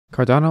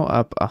Cardano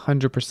up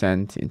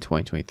 100% in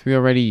 2023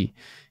 already.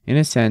 In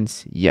a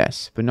sense,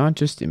 yes, but not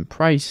just in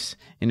price,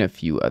 in a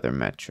few other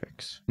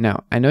metrics.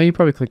 Now, I know you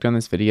probably clicked on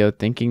this video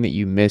thinking that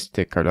you missed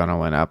that Cardano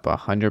went up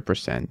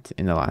 100%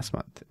 in the last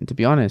month. And to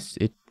be honest,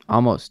 it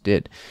almost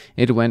did.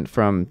 It went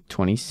from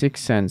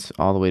 26 cents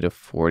all the way to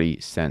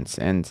 40 cents.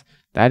 And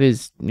that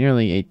is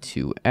nearly a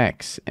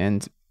 2x.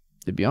 And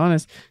to be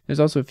honest, there's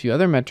also a few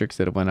other metrics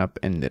that went up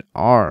and that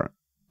are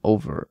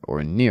over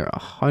or near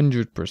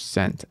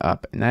 100%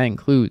 up, and that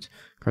includes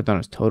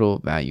Cardano's total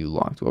value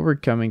locked, what we're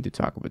coming to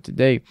talk about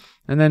today,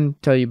 and then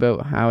tell you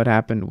about how it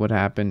happened, what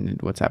happened,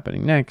 and what's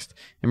happening next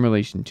in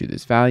relation to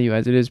this value,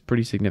 as it is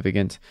pretty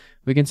significant.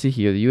 We can see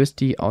here the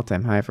USD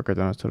all-time high for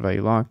Cardano's total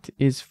value locked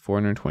is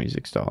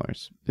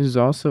 $426. This is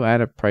also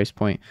at a price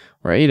point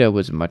where ADA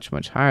was much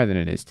higher than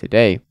it is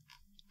today.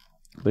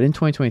 But in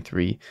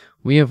 2023,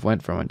 we have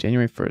went from on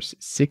January 1st,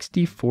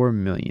 $64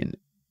 million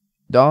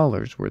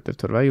worth of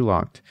total value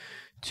locked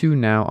to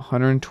now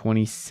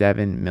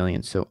 127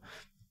 million. So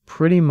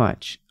pretty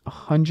much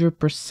 100%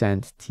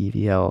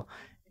 TVL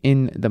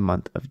in the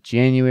month of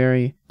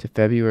January to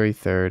February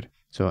 3rd.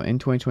 So in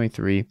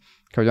 2023,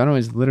 Cardano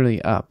is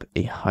literally up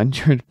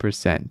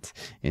 100%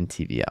 in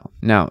TVL.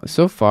 Now,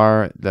 so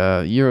far,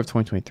 the year of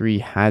 2023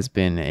 has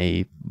been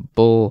a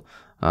bull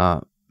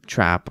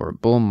trap or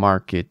bull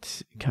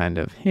market kind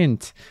of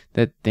hint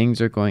that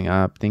things are going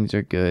up, things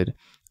are good.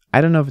 I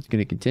don't know if it's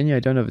going to continue.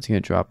 I don't know if it's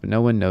going to drop, but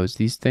no one knows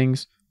these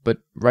things. But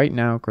right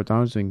now,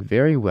 Cardano is doing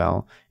very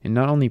well in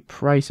not only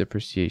price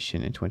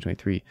appreciation in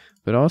 2023,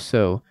 but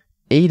also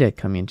ADA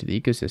coming into the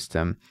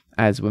ecosystem.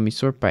 As when we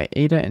sort by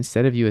ADA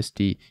instead of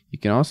USD, you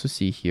can also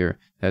see here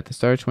that at the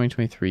start of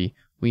 2023,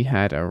 we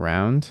had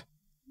around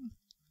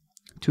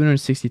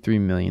 263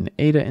 million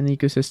ADA in the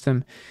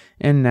ecosystem,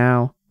 and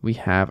now we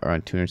have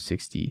around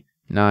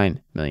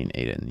 269 million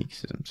ADA in the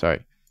ecosystem.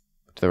 Sorry.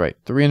 To the right,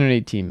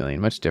 318 million,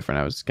 much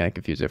different. I was kind of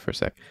confused there for a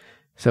sec.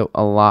 So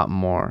a lot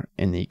more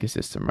in the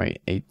ecosystem,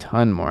 right? A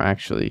ton more,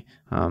 actually.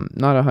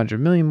 Not 100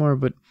 million more,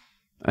 but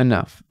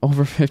enough.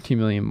 Over 50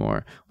 million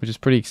more, which is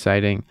pretty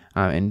exciting.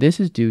 And this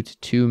is due to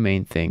two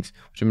main things,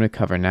 which I'm going to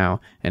cover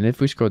now. And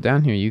if we scroll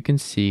down here, you can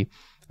see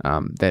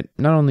that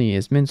not only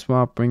is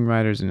MintSwap, Ring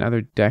Riders, and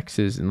other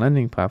DEXs and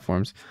lending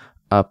platforms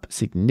up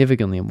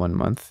significantly in 1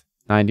 month.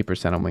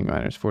 90% on Wing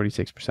Riders,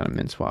 46% on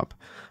MintSwap,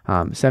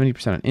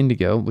 70% on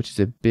Indigo, which is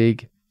a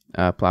big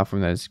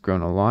platform that has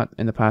grown a lot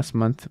in the past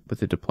month with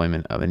the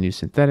deployment of a new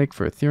synthetic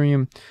for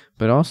Ethereum,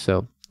 but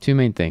also two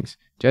main things,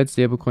 JED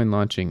stablecoin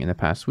launching in the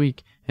past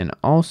week, and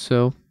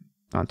also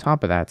on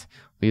top of that,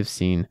 we have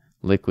seen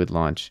Liquid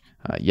launch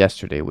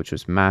yesterday, which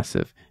was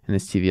massive, and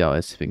this TVL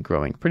has been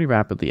growing pretty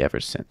rapidly ever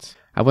since.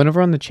 I went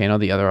over on the channel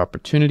the other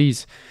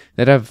opportunities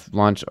that have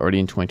launched already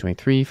in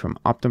 2023, from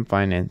Optum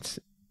Finance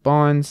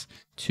bonds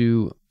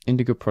to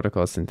Indigo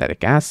Protocol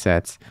synthetic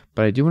assets,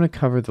 but I do want to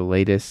cover the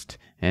latest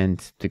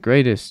and the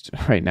greatest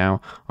right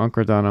now on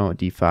Cardano,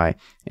 DeFi,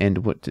 and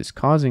what is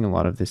causing a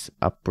lot of this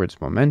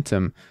upwards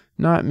momentum,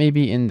 not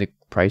maybe in the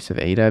price of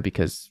ADA,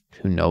 because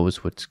who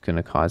knows what's going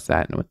to cause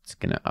that and what's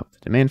going to up the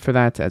demand for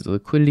that, as the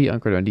liquidity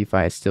on Cardano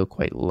DeFi is still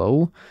quite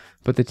low,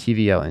 but the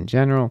TVL in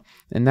general,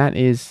 and that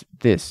is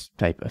this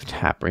type of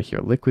tap right here,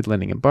 liquid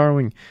lending and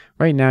borrowing.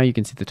 Right now, you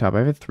can see at the top, I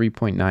have a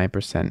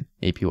 3.9%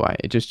 APY.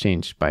 It just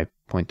changed by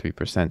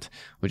 0.3%,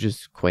 which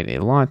is quite a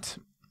lot.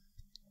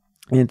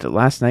 And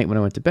last night when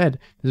I went to bed,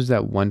 this was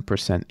at 1%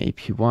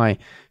 APY.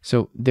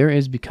 So there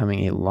is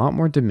becoming a lot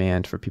more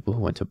demand for people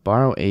who want to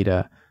borrow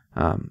ADA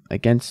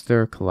against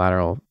their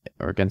collateral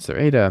or against their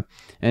ADA,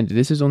 and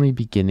this is only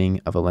beginning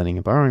of a lending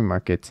and borrowing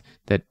market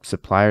that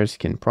suppliers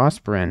can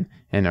prosper in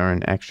and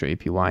earn extra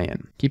APY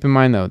in. Keep in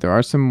mind though, there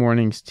are some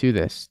warnings to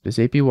this. This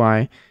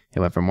APY, it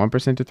went from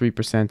 1% to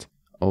 3%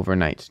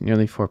 overnight,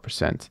 nearly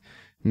 4%.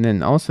 And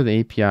then also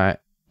the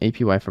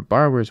APY for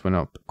borrowers went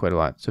up quite a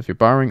lot. So if you're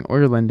borrowing or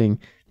you're lending,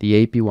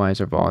 the APYs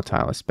are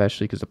volatile,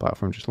 especially because the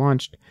platform just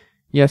launched.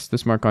 Yes, the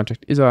smart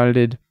contract is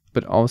audited,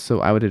 but also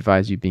I would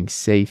advise you being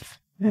safe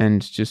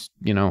and just,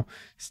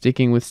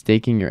 sticking with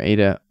staking your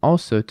ADA.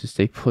 Also, to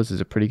stake pools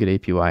is a pretty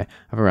good APY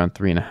of around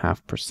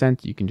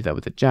 3.5%. You can do that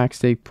with a Jack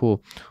stake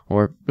pool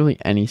or really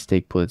any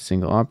stake pool that's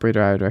single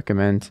operator I would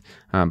recommend.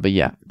 But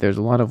yeah, there's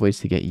a lot of ways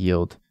to get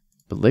yield.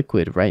 But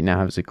Liquid right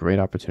now has a great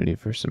opportunity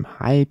for some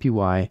high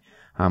APY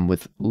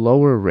with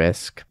lower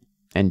risk,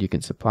 and you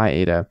can supply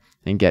ADA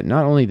and get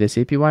not only this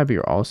APY, but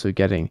you're also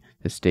getting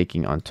the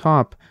staking on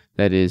top.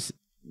 That is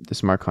the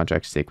smart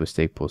contract stake with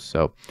stake pools.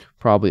 So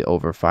probably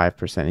over 5%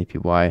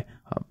 APY,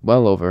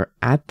 well over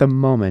at the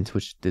moment,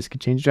 which this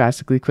could change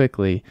drastically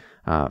quickly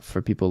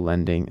for people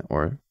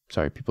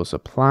people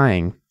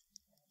supplying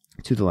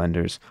to the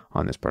lenders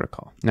on this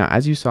protocol. Now,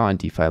 as you saw on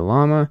DeFi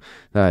Llama,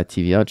 the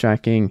TVL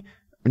tracking,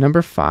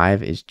 number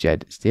 5 is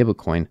JED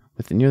stablecoin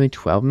with nearly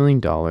 $12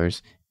 million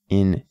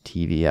in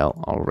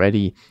TVL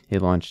already.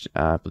 It launched,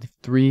 I believe,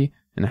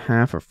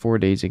 3.5 or 4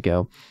 days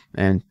ago.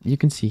 And you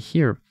can see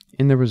here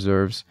in the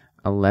reserves,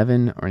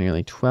 11 or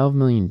nearly 12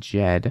 million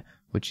JED,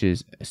 which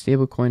is a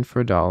stablecoin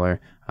for $1.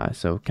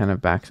 So kind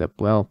of backs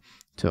up well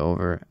to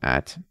over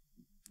at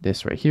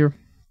this right here.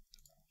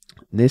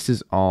 This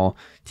is all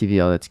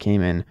TVL that's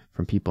came in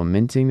from people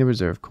minting the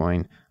reserve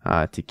coin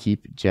to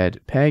keep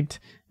JED pegged,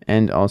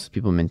 and also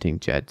people minting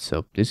JED.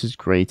 So this is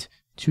great.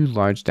 2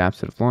 large dApps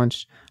that have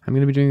launched. I'm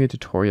going to be doing a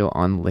tutorial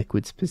on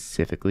Liquid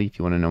specifically if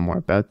you want to know more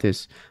about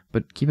this,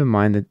 but keep in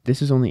mind that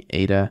this is only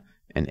ADA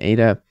and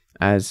ADA,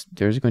 as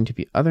there's going to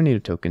be other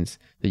native tokens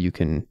that you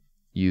can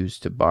use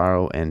to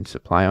borrow and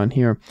supply on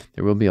here.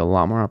 There will be a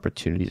lot more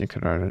opportunities in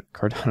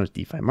Cardano's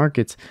DeFi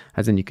markets,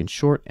 as in you can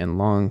short and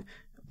long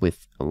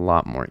with a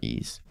lot more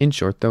ease. In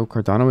short though,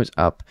 Cardano is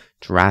up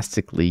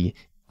drastically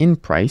in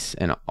price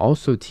and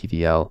also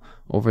TVL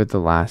over the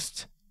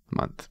last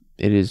month.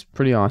 It is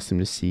pretty awesome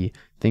to see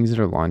things that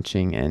are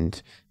launching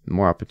and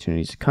more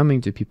opportunities coming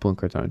to people in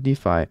Cardano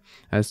DeFi,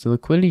 as the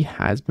liquidity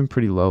has been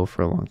pretty low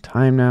for a long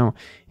time now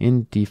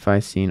in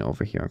DeFi scene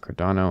over here on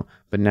Cardano,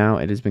 but now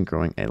it has been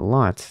growing a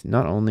lot,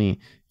 not only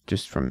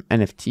just from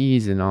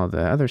NFTs and all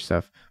the other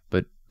stuff,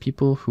 but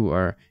people who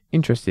are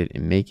interested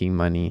in making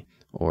money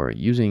or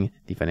using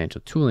the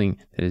financial tooling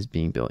that is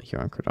being built here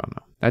on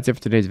Cardano. That's it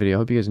for today's video. I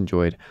hope you guys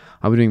enjoyed.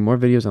 I'll be doing more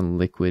videos on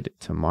Liquid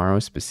tomorrow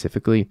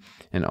specifically,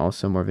 and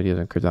also more videos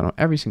on Cardano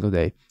every single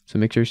day. So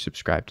make sure you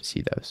subscribe to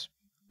see those.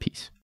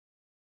 Peace.